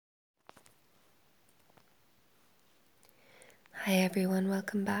Hi everyone,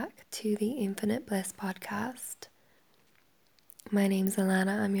 welcome back to the Infinite Bliss podcast. My name's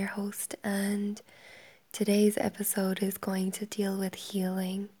Alana, I'm your host, and today's episode is going to deal with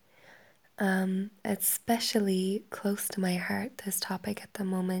healing. Especially close to my heart, this topic at the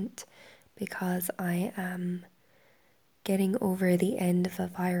moment, because I am getting over the end of a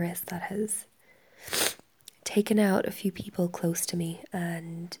virus that has taken out a few people close to me,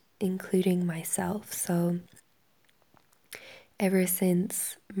 and including myself. So ever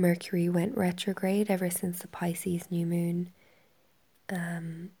since Mercury went retrograde, ever since the Pisces new moon,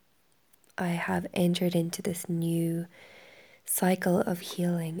 I have entered into this new cycle of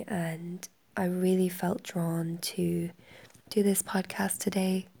healing, and I really felt drawn to do this podcast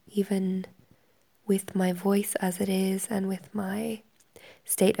today, even with my voice as it is and with my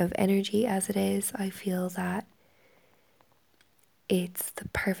state of energy as it is. I feel that it's the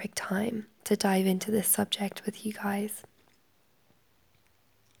perfect time to dive into this subject with you guys.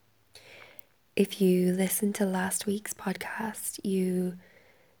 If you listened to last week's podcast,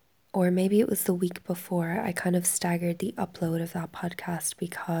 or maybe it was the week before, I kind of staggered the upload of that podcast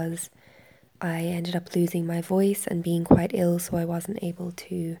because I ended up losing my voice and being quite ill, so I wasn't able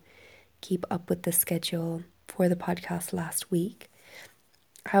to keep up with the schedule for the podcast last week.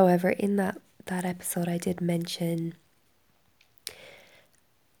 However, in that episode, I did mention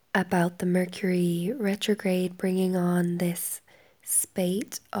about the Mercury retrograde bringing on this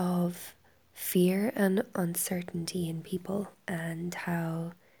spate of fear and uncertainty in people, and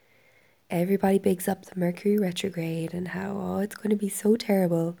how everybody bigs up the Mercury retrograde and how, it's going to be so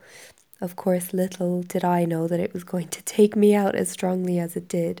terrible. Of course, little did I know that it was going to take me out as strongly as it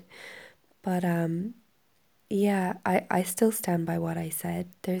did. But yeah, I still stand by what I said.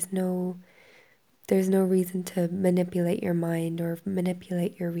 There's no reason to manipulate your mind or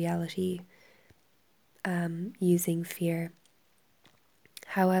manipulate your reality using fear.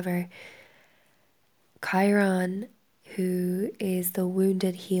 However, Chiron, who is the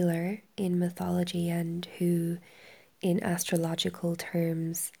wounded healer in mythology and who in astrological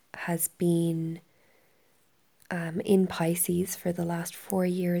terms has been in Pisces for the last 4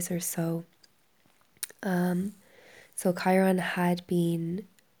 years or so. So Chiron had been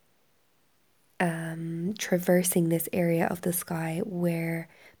traversing this area of the sky where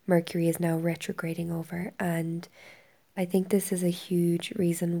Mercury is now retrograding over. And I think this is a huge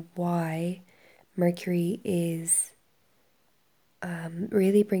reason why Mercury is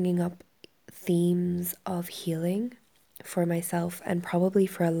really bringing up themes of healing for myself and probably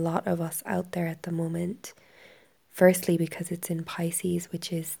for a lot of us out there at the moment. Firstly, because it's in Pisces,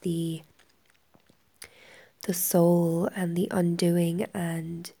 which is the soul and the undoing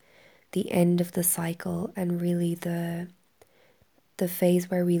and the end of the cycle, and really the phase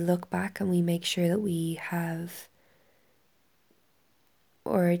where we look back and we make sure that we have,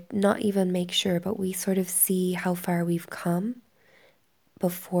 or not even make sure, but we sort of see how far we've come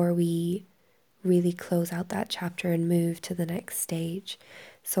before we really close out that chapter and move to the next stage.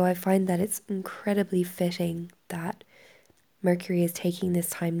 So I find that it's incredibly fitting that Mercury is taking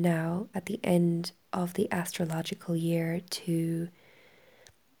this time now at the end of the astrological year to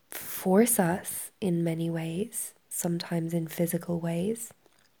force us in many ways, sometimes in physical ways,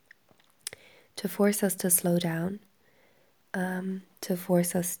 to force us to slow down, to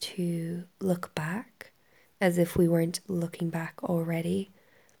force us to look back as if we weren't looking back already.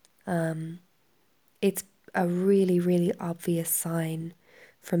 It's a really, really obvious sign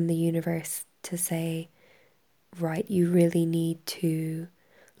from the universe to say, right, you really need to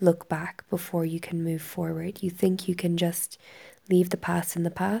look back before you can move forward. You think you can just leave the past in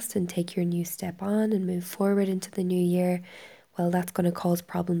the past and take your new step on and move forward into the new year. Well, that's going to cause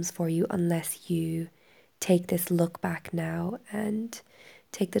problems for you unless you take this look back now and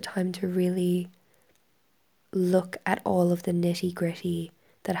take the time to really look at all of the nitty gritty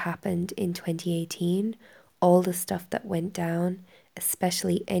that happened in 2018, all the stuff that went down,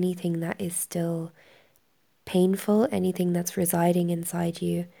 especially anything that is still painful, anything that's residing inside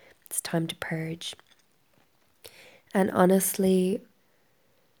you. It's time to purge. And honestly,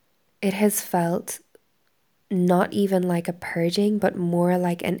 it has felt not even like a purging, but more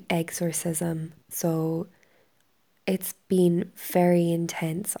like an exorcism. So it's been very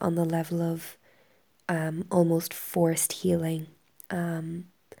intense on the level of almost forced healing.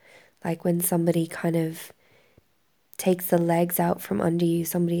 Like when somebody kind of takes the legs out from under you,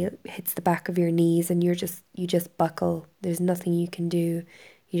 somebody hits the back of your knees and you just buckle. There's nothing you can do.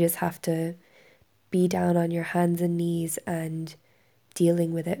 You just have to be down on your hands and knees and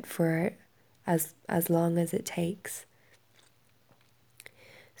dealing with it for as long as it takes.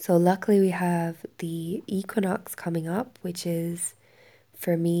 So, luckily, we have the equinox coming up, which is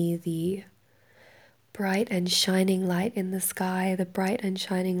for me the bright and shining light in the sky, the bright and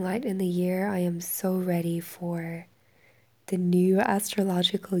shining light in the year. I am so ready for the new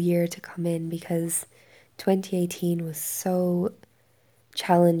astrological year to come in because 2018 was so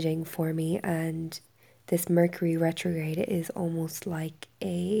challenging for me, and this Mercury retrograde is almost like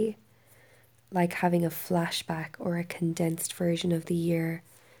having a flashback or a condensed version of the year,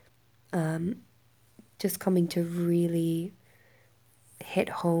 just coming to really hit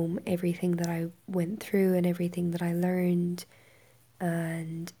home everything that I went through and everything that I learned.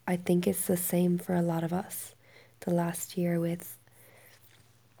 And I think it's the same for a lot of us the last year with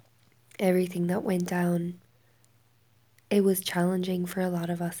everything that went down. It was challenging for a lot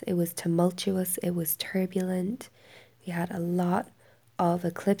of us. It was tumultuous, it was turbulent. We had a lot of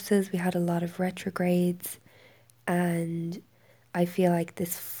eclipses, we had a lot of retrogrades, and I feel like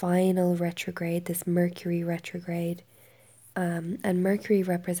this final retrograde, this Mercury retrograde, and Mercury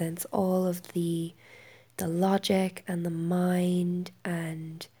represents all of the logic and the mind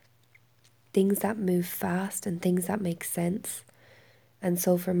and things that move fast and things that make sense. And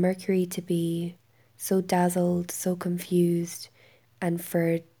so for Mercury to be so dazzled, so confused, and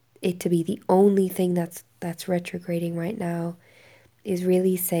for it to be the only thing that's retrograding right now is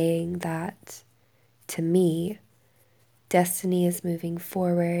really saying that to me, destiny is moving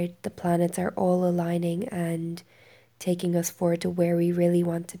forward, the planets are all aligning and taking us forward to where we really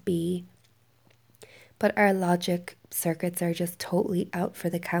want to be. But our logic circuits are just totally out for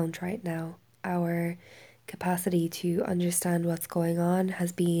the count right now. Our capacity to understand what's going on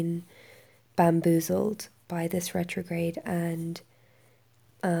has been bamboozled by this retrograde, and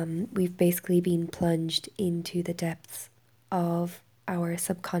we've basically been plunged into the depths of our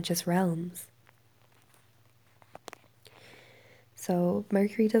subconscious realms. So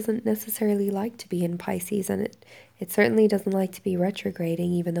Mercury doesn't necessarily like to be in Pisces, and it certainly doesn't like to be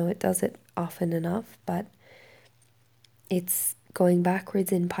retrograding, even though it does it often enough. But it's going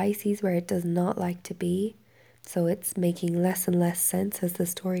backwards in Pisces where it does not like to be. So it's making less and less sense as the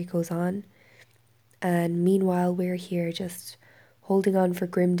story goes on. And meanwhile, we're here just holding on for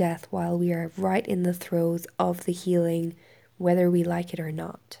grim death while we are right in the throes of the healing, whether we like it or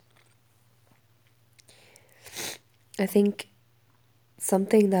not. I think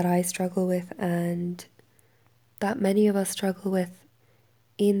something that I struggle with and that many of us struggle with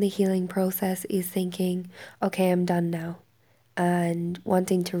in the healing process is thinking, okay, I'm done now, and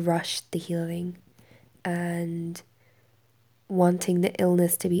wanting to rush the healing and wanting the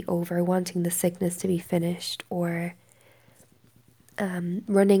illness to be over, wanting the sickness to be finished, or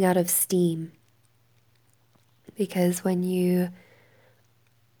running out of steam. Because when you've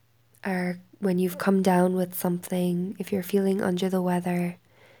come down with something, if you're feeling under the weather,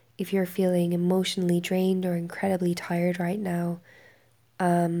 if you're feeling emotionally drained or incredibly tired right now,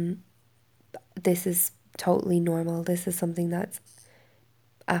 this is totally normal. This is something that's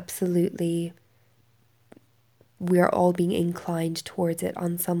absolutely, we're all being inclined towards it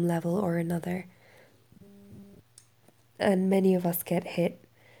on some level or another. And many of us get hit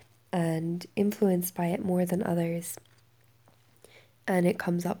and influenced by it more than others. And it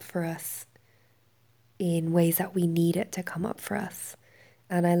comes up for us in ways that we need it to come up for us.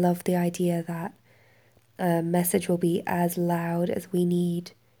 And I love the idea that a message will be as loud as we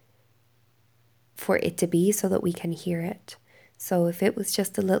need for it to be so that we can hear it. So if it was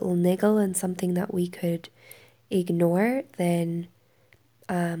just a little niggle and something that we could ignore, then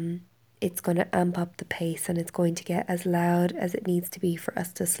it's going to amp up the pace and it's going to get as loud as it needs to be for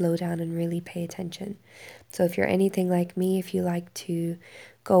us to slow down and really pay attention. So if you're anything like me, if you like to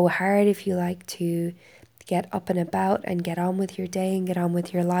go hard, if you like to get up and about and get on with your day and get on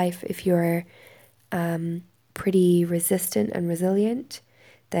with your life, if you're pretty resistant and resilient,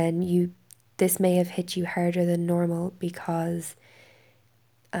 then this may have hit you harder than normal because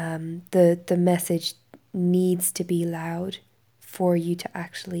the message needs to be loud for you to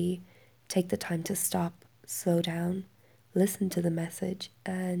actually take the time to stop, slow down, listen to the message,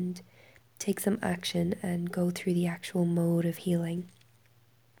 and take some action and go through the actual mode of healing.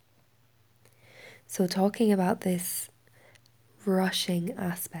 So, talking about this rushing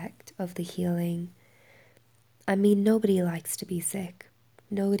aspect of the healing, I mean, nobody likes to be sick.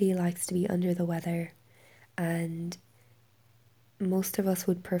 Nobody likes to be under the weather. And most of us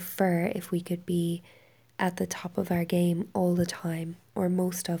would prefer if we could be at the top of our game all the time or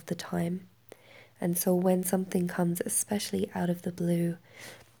most of the time. And so when something comes, especially out of the blue,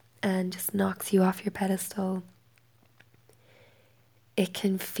 and just knocks you off your pedestal, it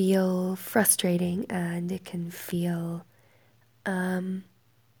can feel frustrating and it can feel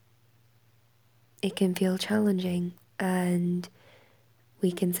it can feel challenging, and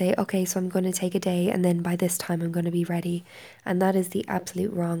we can say, okay, so I'm going to take a day and then by this time I'm going to be ready. And that is the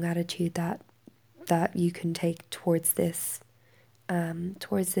absolute wrong attitude that you can take towards this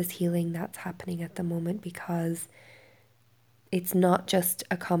healing that's happening at the moment, because it's not just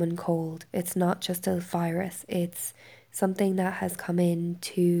a common cold, it's not just a virus, it's something that has come in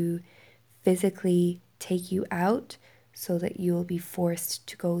to physically take you out so that you will be forced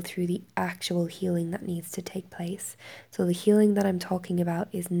to go through the actual healing that needs to take place. So, the healing that I'm talking about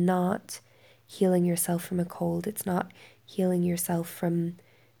is not healing yourself from a cold, it's not healing yourself from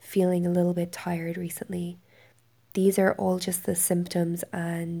feeling a little bit tired recently. These are all just the symptoms,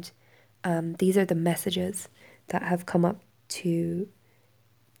 and these are the messages that have come up to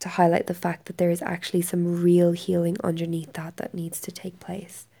highlight the fact that there is actually some real healing underneath that needs to take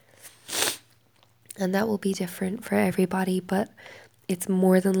place. And that will be different for everybody, but it's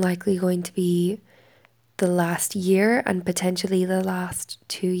more than likely going to be the last year and potentially the last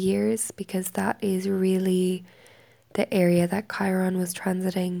 2 years, because that is really the area that Chiron was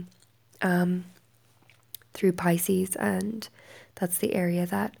transiting through Pisces, and that's the area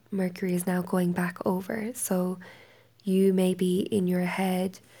that Mercury is now going back over. So you may be in your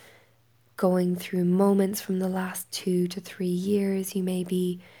head going through moments from the last 2 to 3 years. You may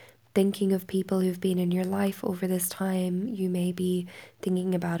be thinking of people who've been in your life over this time. You may be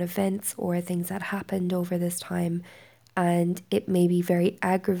thinking about events or things that happened over this time, and it may be very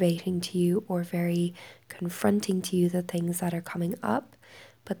aggravating to you or very confronting to you, the things that are coming up,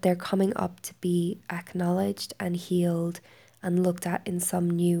 but they're coming up to be acknowledged and healed and looked at in some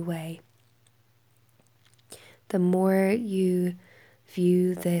new way. The more you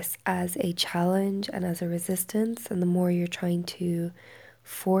view this as a challenge and as a resistance, and the more you're trying to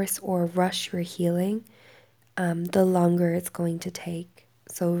force or rush your healing, the longer it's going to take.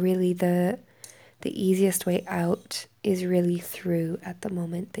 So really the easiest way out is really through at the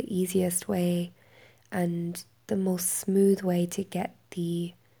moment. The easiest way and the most smooth way to get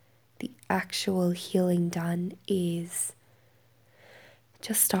the actual healing done is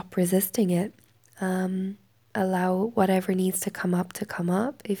just stop resisting it. Allow whatever needs to come up to come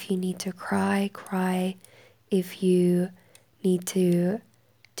up. If you need to cry, cry. If you need to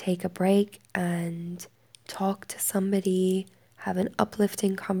take a break and talk to somebody, have an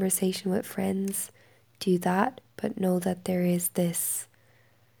uplifting conversation with friends, do that. But know that there is this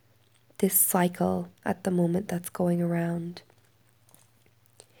cycle at the moment that's going around.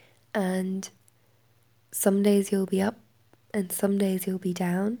 And some days you'll be up and some days you'll be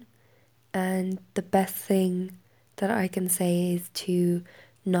down. And the best thing that I can say is to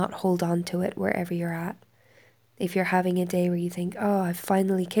not hold on to it wherever you're at. If you're having a day where you think, oh, I've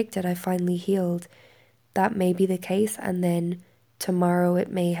finally kicked it, I finally healed, that may be the case. And then tomorrow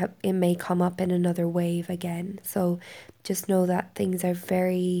it may come up in another wave again. So just know that things are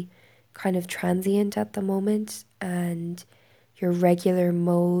very kind of transient at the moment, and your regular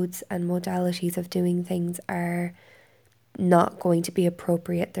modes and modalities of doing things are not going to be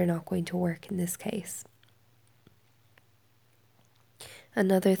appropriate. They're not going to work in this case.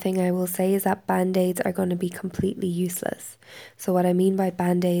 Another thing I will say is that band-aids are going to be completely useless. So what I mean by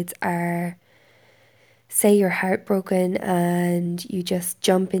band-aids are, say you're heartbroken and you just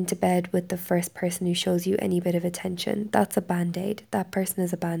jump into bed with the first person who shows you any bit of attention. That's a band-aid. That person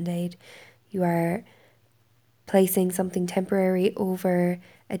is a band-aid. You are placing something temporary over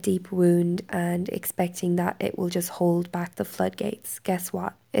a deep wound and expecting that it will just hold back the floodgates. Guess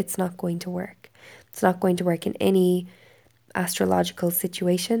what? It's not going to work. It's not going to work in any astrological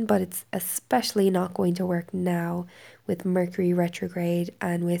situation, but it's especially not going to work now with Mercury retrograde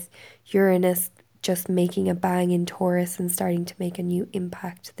and with Uranus just making a bang in Taurus and starting to make a new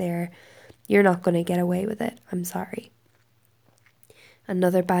impact there. You're not going to get away with it. I'm sorry.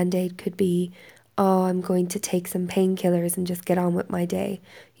 Another band-aid could be, oh, I'm going to take some painkillers and just get on with my day.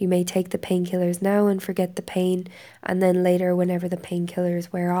 You may take the painkillers now and forget the pain, and then later, whenever the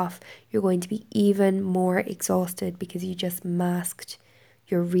painkillers wear off, you're going to be even more exhausted because you just masked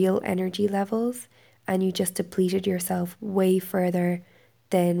your real energy levels and you just depleted yourself way further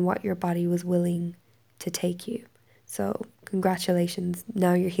than what your body was willing to take you. So, congratulations.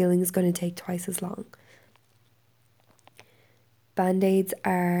 Now your healing is going to take twice as long. Band-aids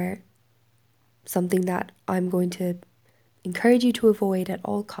are something that I'm going to encourage you to avoid at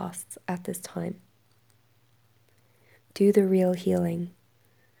all costs at this time. Do the real healing.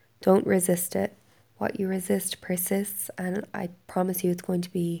 Don't resist it. What you resist persists, and I promise you it's going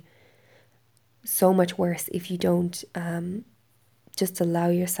to be so much worse if you don't just allow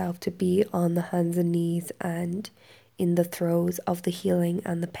yourself to be on the hands and knees and in the throes of the healing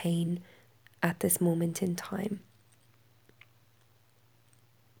and the pain at this moment in time.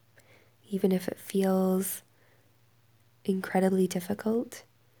 Even if it feels incredibly difficult,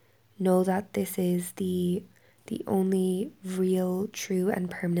 know that this is the only real, true, and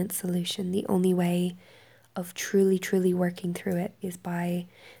permanent solution. The only way of truly, truly working through it is by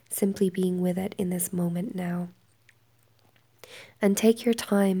simply being with it in this moment now. And take your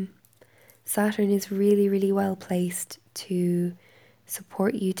time. Saturn is really, really well placed to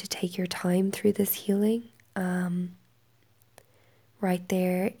support you to take your time through this healing. Right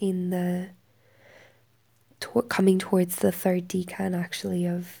there in the coming towards the third decan actually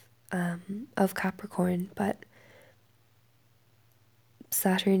of Capricorn, but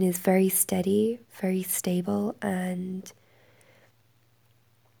Saturn is very steady, very stable, and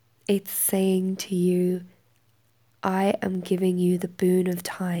it's saying to you, I am giving you the boon of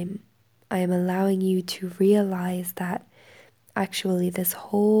time. I am allowing you to realize that actually this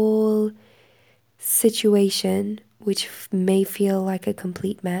whole situation, which may feel like a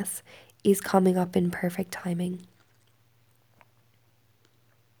complete mess, is coming up in perfect timing.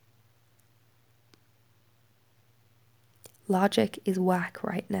 Logic is whack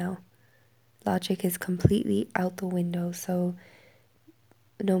right now. Logic is completely out the window. So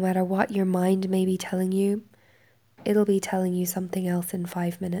no matter what your mind may be telling you, it'll be telling you something else in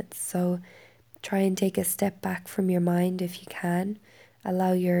 5 minutes. So try and take a step back from your mind if you can.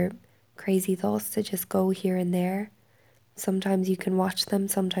 Allow your crazy thoughts to just go here and there. Sometimes you can watch them,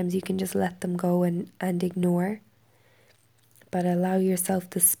 sometimes you can just let them go and ignore. But allow yourself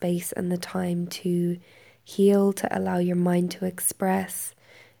the space and the time to heal, to allow your mind to express.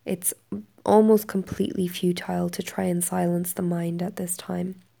 It's almost completely futile to try and silence the mind at this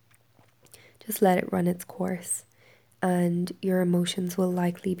time. Just let it run its course, and your emotions will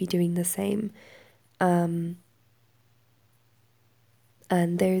likely be doing the same. And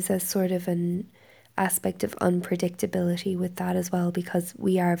there's a sort of an aspect of unpredictability with that as well, because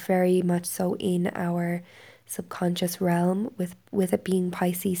we are very much so in our subconscious realm with it being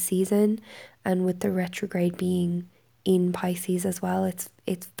Pisces season and with the retrograde being in Pisces as well.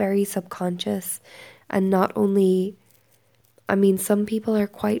 It's very subconscious, and not only, I mean, some people are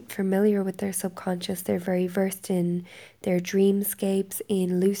quite familiar with their subconscious. They're very versed in their dreamscapes,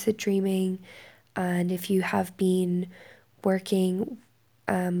 in lucid dreaming, and if you have been working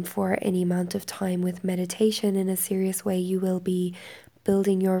for any amount of time with meditation in a serious way, you will be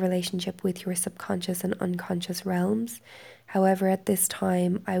building your relationship with your subconscious and unconscious realms. However, at this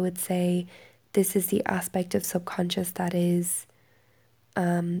time, I would say this is the aspect of subconscious that is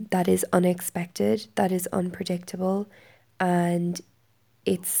unexpected, that is unpredictable, and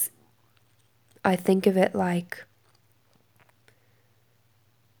I think of it like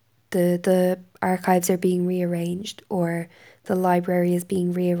the archives are being rearranged, or the library is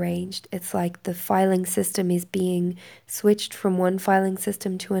being rearranged. It's like the filing system is being switched from one filing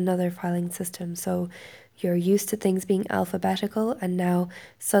system to another filing system. So you're used to things being alphabetical, and now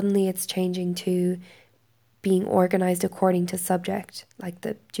suddenly it's changing to being organized according to subject, like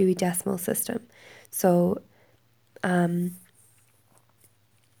the Dewey Decimal System. So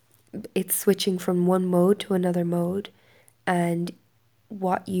it's switching from one mode to another mode, and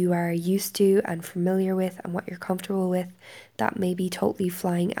what you are used to and familiar with and what you're comfortable with, that may be totally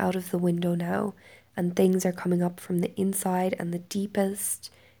flying out of the window now, and things are coming up from the inside and the deepest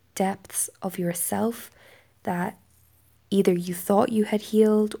depths of yourself that either you thought you had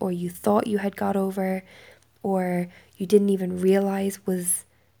healed, or you thought you had got over, or you didn't even realize was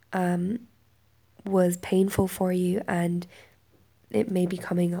painful for you, and it may be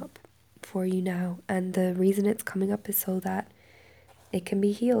coming up for you now. And the reason it's coming up is so that it can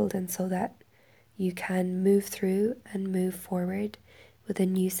be healed, and so that you can move through and move forward with a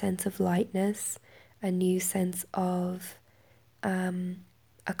new sense of lightness, a new sense of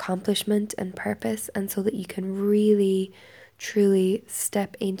accomplishment and purpose, and so that you can really, truly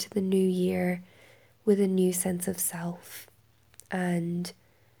step into the new year with a new sense of self. And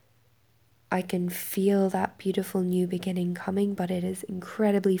I can feel that beautiful new beginning coming, but it is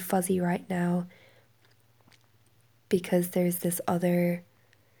incredibly fuzzy right now because there's this other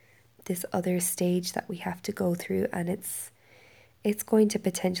stage that we have to go through, and it's going to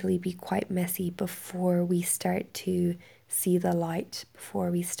potentially be quite messy before we start to see the light, before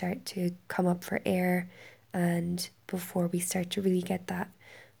we start to come up for air, and before we start to really get that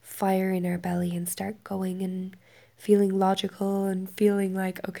fire in our belly and start going and feeling logical and feeling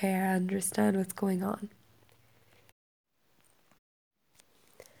like, okay, I understand what's going on.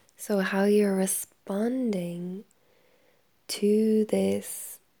 So how you're responding to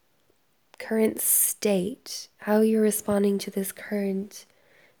this current state, how you're responding to this current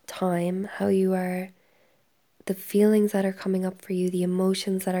time, how you are, the feelings that are coming up for you, the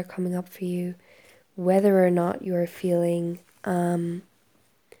emotions that are coming up for you, whether or not you're feeling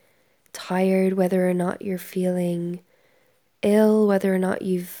tired, whether or not you're feeling ill, whether or not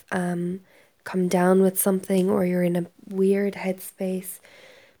you've come down with something or you're in a weird headspace.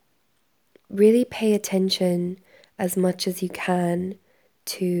 Really pay attention as much as you can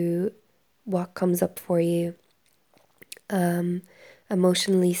to what comes up for you.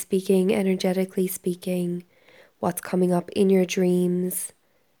 Emotionally speaking, energetically speaking, what's coming up in your dreams.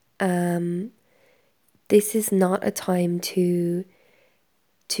 This is not a time to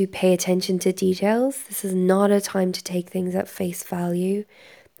pay attention to details. This is not a time to take things at face value.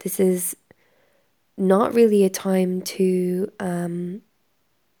 This is not really a time to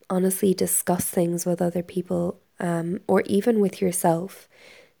honestly discuss things with other people, or even with yourself.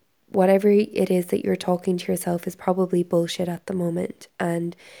 Whatever it is that you're talking to yourself is probably bullshit at the moment,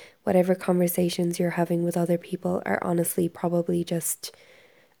 and whatever conversations you're having with other people are honestly probably just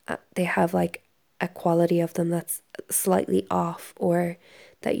they have like a quality of them that's slightly off, or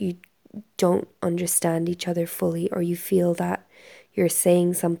that you don't understand each other fully, or you feel that you're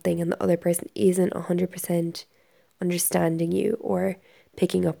saying something and the other person isn't 100% understanding you or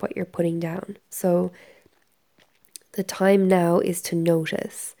picking up what you're putting down. So the time now is to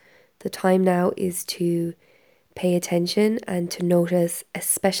notice. The time now is to pay attention and to notice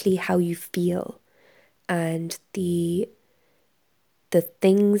especially how you feel and the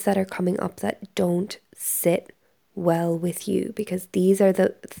things that are coming up that don't sit well with you, because these are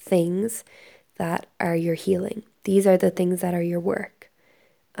the things that are your healing. These are the things that are your work.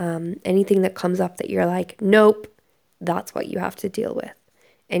 Anything that comes up that you're like, nope, that's what you have to deal with.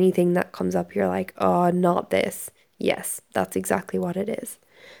 Anything that comes up, you're like, oh, not this. Yes, that's exactly what it is.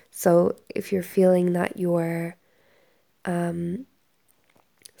 So if you're feeling that you're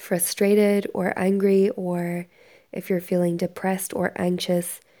frustrated or angry, or if you're feeling depressed or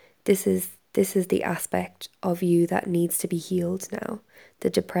anxious, this is the aspect of you that needs to be healed now. The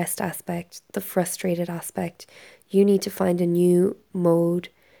depressed aspect, the frustrated aspect. You need to find a new mode,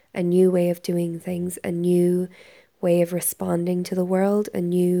 a new way of doing things, a new way of responding to the world, a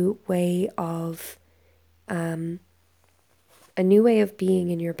new way of being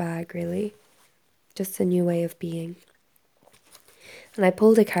in your bag, really. Just a new way of being. And I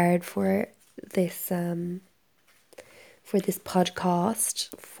pulled a card for this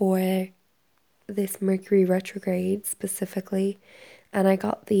podcast for this Mercury retrograde specifically, and I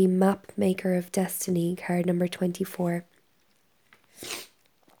got the Map Maker of Destiny card number 24.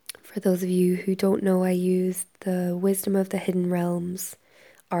 For those of you who don't know, I use the Wisdom of the Hidden Realms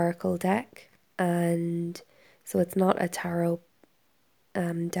Oracle deck, and so it's not a tarot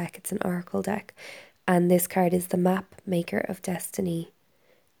deck, it's an Oracle deck, and this card is the Map Maker of Destiny,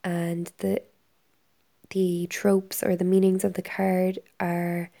 and the tropes or the meanings of the card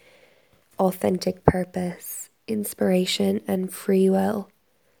are authentic purpose, inspiration, and free will.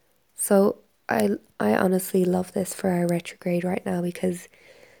 So I honestly love this for our retrograde right now, because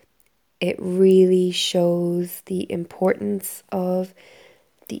it really shows the importance of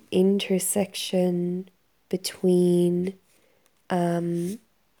the intersection between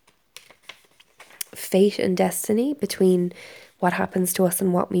fate and destiny, between what happens to us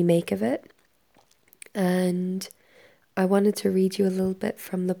and what we make of it. And I wanted to read you a little bit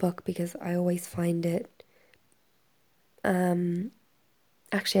from the book, because I always find it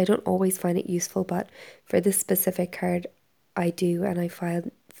actually, I don't always find it useful, but for this specific card, I do, and I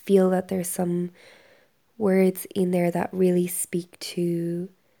feel that there's some words in there that really speak to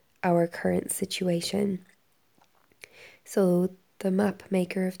our current situation. So, the Map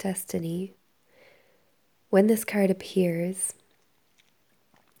Maker of Destiny, when this card appears,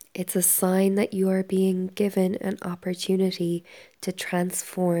 it's a sign that you are being given an opportunity to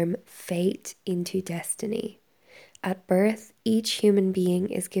transform fate into destiny. At birth, each human being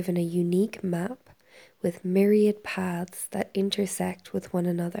is given a unique map with myriad paths that intersect with one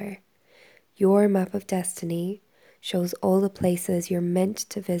another. Your map of destiny shows all the places you're meant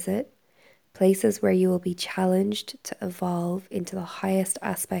to visit, places where you will be challenged to evolve into the highest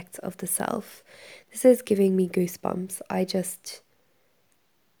aspects of the self. This is giving me goosebumps. I just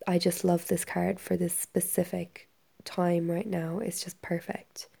love this card for this specific time right now. It's just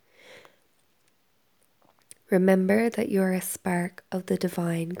perfect. Remember that you are a spark of the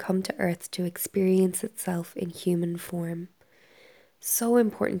divine come to earth to experience itself in human form. So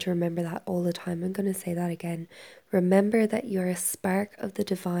important to remember that all the time. I'm going to say that again. Remember that you are a spark of the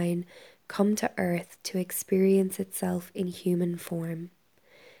divine come to earth to experience itself in human form.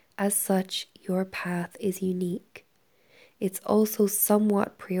 As such, your path is unique. it's also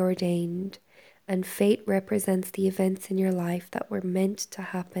somewhat preordained, and fate represents the events in your life that were meant to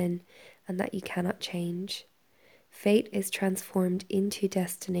happen and that you cannot change. Fate is transformed into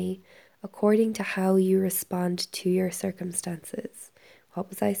destiny according to how you respond to your circumstances. What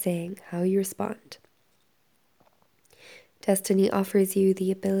was I saying? How you respond. Destiny offers you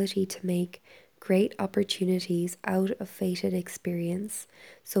the ability to make great opportunities out of fated experience,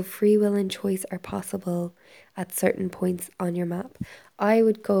 so free will and choice are possible at certain points on your map. I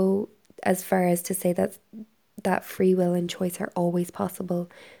would go as far as to say that free will and choice are always possible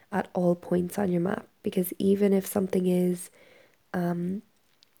at all points on your map, because even if something is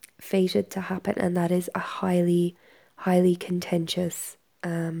fated to happen, and that is a highly contentious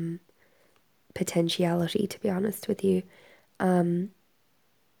potentiality, to be honest with you,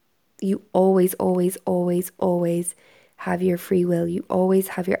 you always have your free will. You always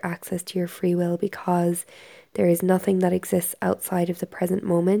have your access to your free will, because there is nothing that exists outside of the present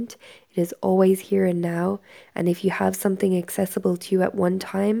moment. It is always here and now. And if you have something accessible to you at one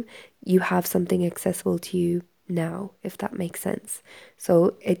time, you have something accessible to you now, if that makes sense.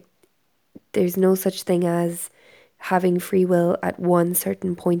 So there's no such thing as having free will at one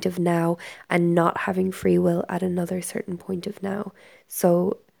certain point of now and not having free will at another certain point of now.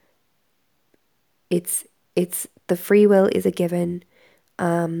 So it's the free will is a given.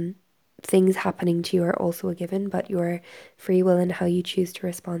 Things happening to you are also a given, but your free will and how you choose to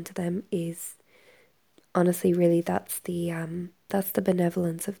respond to them is honestly really that's the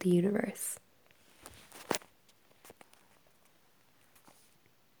benevolence of the universe.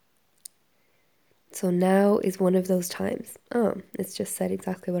 So now is one of those times. Oh, it's just said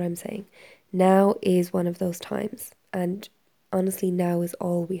exactly what I'm saying. Now is one of those times. And honestly, now is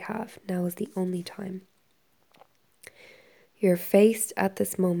all we have. Now is the only time. You're faced at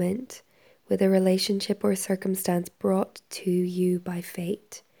this moment with a relationship or circumstance brought to you by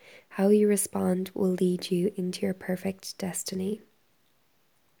fate. How you respond will lead you into your perfect destiny.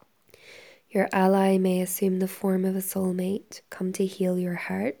 Your ally may assume the form of a soulmate, come to heal your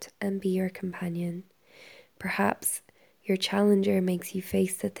heart and be your companion. Perhaps your challenger makes you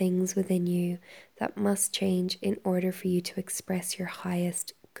face the things within you that must change in order for you to express your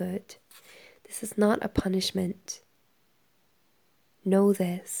highest good. This is not a punishment. Know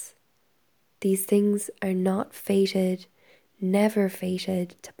this. These things are not fated, never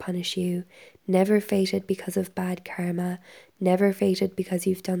fated to punish you, never fated because of bad karma, never fated because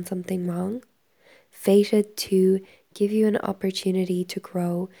you've done something wrong. Fated to give you an opportunity to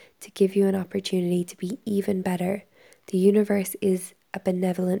grow, to give you an opportunity to be even better. The universe is a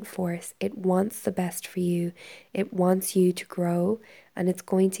benevolent force. It wants the best for you. It wants you to grow, and it's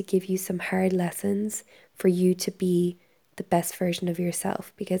going to give you some hard lessons for you to be the best version of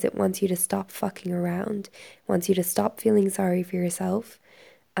yourself, because it wants you to stop fucking around. It wants you to stop feeling sorry for yourself,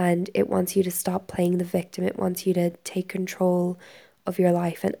 and it wants you to stop playing the victim. It wants you to take control of your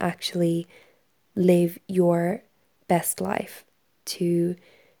life and actually live your best life, to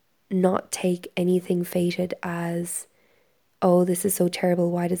not take anything fated as, oh, this is so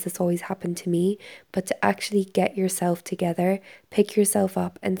terrible, why does this always happen to me? But to actually get yourself together, pick yourself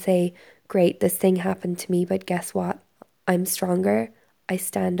up and say, great, this thing happened to me, but guess what? I'm stronger. I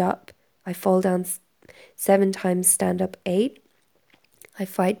stand up. I fall down 7 times, stand up 8. I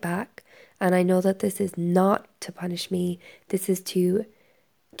fight back. And I know that this is not to punish me. This is to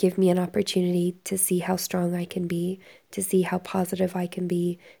give me an opportunity to see how strong I can be, to see how positive I can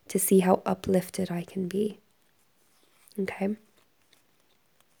be, to see how uplifted I can be. Okay?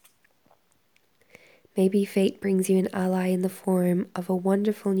 Maybe fate brings you an ally in the form of a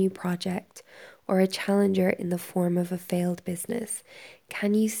wonderful new project, or a challenger in the form of a failed business.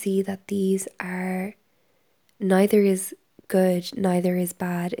 Can you see that these are, neither is good, neither is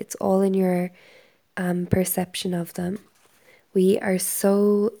bad? It's all in your perception of them. We are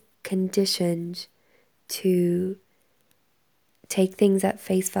so conditioned to take things at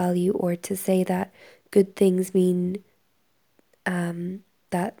face value, or to say that good things mean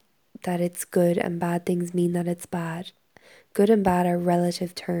that it's good, and bad things mean that it's bad. Good and bad are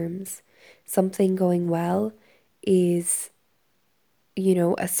relative terms. Something going well is,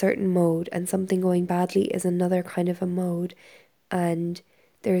 a certain mode, and something going badly is another kind of a mode. And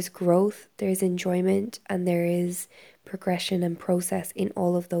there's growth, there's enjoyment, and there is progression and process in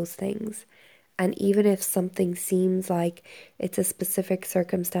all of those things. And even if something seems like it's a specific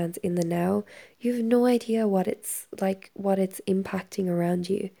circumstance in the now, you have no idea what it's like, what it's impacting around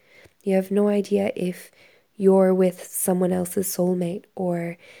you. You have no idea if you're with someone else's soulmate,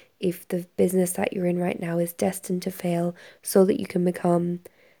 or if the business that you're in right now is destined to fail so that you can become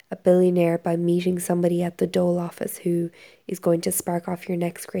a billionaire by meeting somebody at the dole office who is going to spark off your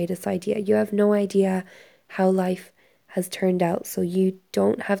next greatest idea. You have no idea how life has turned out, so you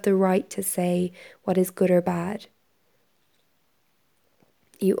don't have the right to say what is good or bad.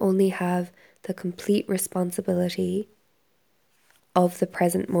 You only have the complete responsibility of the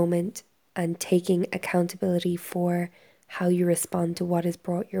present moment and taking accountability for how you respond to what is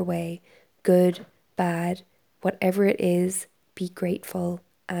brought your way. Good, bad, whatever it is, be grateful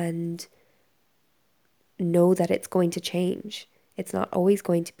and know that it's going to change. It's not always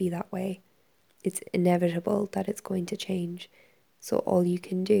going to be that way. It's inevitable that it's going to change. So all you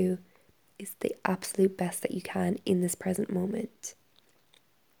can do is the absolute best that you can in this present moment.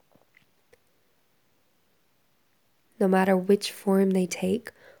 No matter which form they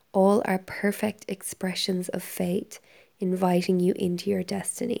take, all are perfect expressions of fate inviting you into your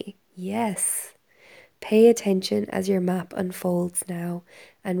destiny. Yes. Pay attention as your map unfolds now,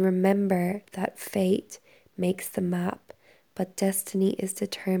 and remember that fate makes the map, but destiny is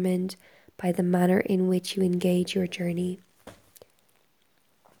determined by the manner in which you engage your journey.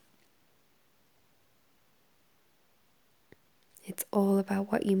 It's all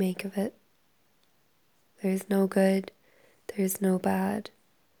about what you make of it. There's no good, there's no bad.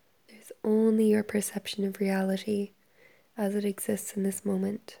 There's only your perception of reality as it exists in this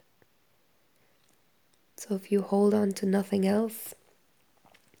moment. So if you hold on to nothing else,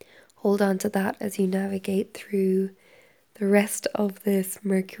 hold on to that as you navigate through the rest of this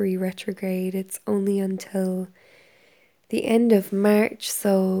Mercury retrograde. It's only until the end of March,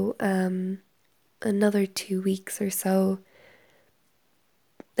 so another 2 weeks or so.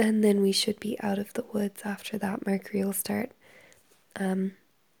 And then we should be out of the woods after that. Mercury will start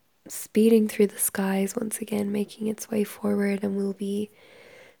speeding through the skies once again, making its way forward, and we'll be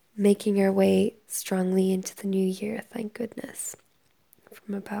making our way strongly into the new year, thank goodness.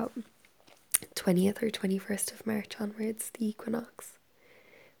 From about 20th or 21st of March onwards, the equinox.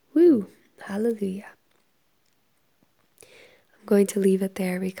 Woo! Hallelujah. I'm going to leave it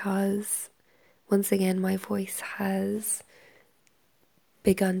there because once again my voice has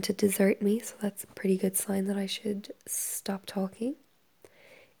begun to desert me, so that's a pretty good sign that I should stop talking.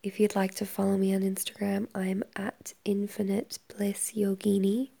 If you'd like to follow me on Instagram, I'm at Infinite Bliss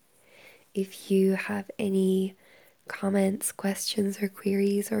Yogini. If you have any comments, questions, or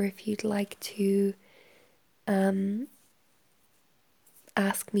queries, or if you'd like to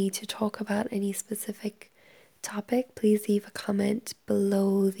ask me to talk about any specific topic, please leave a comment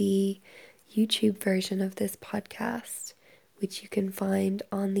below the YouTube version of this podcast, which you can find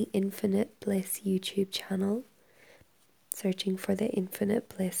on the Infinite Bliss YouTube channel, searching for the Infinite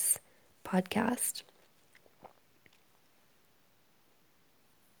Bliss podcast.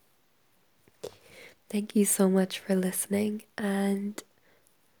 Thank you so much for listening, and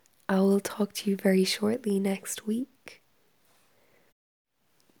I will talk to you very shortly next week.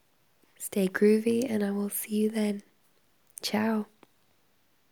 Stay groovy, and I will see you then. Ciao.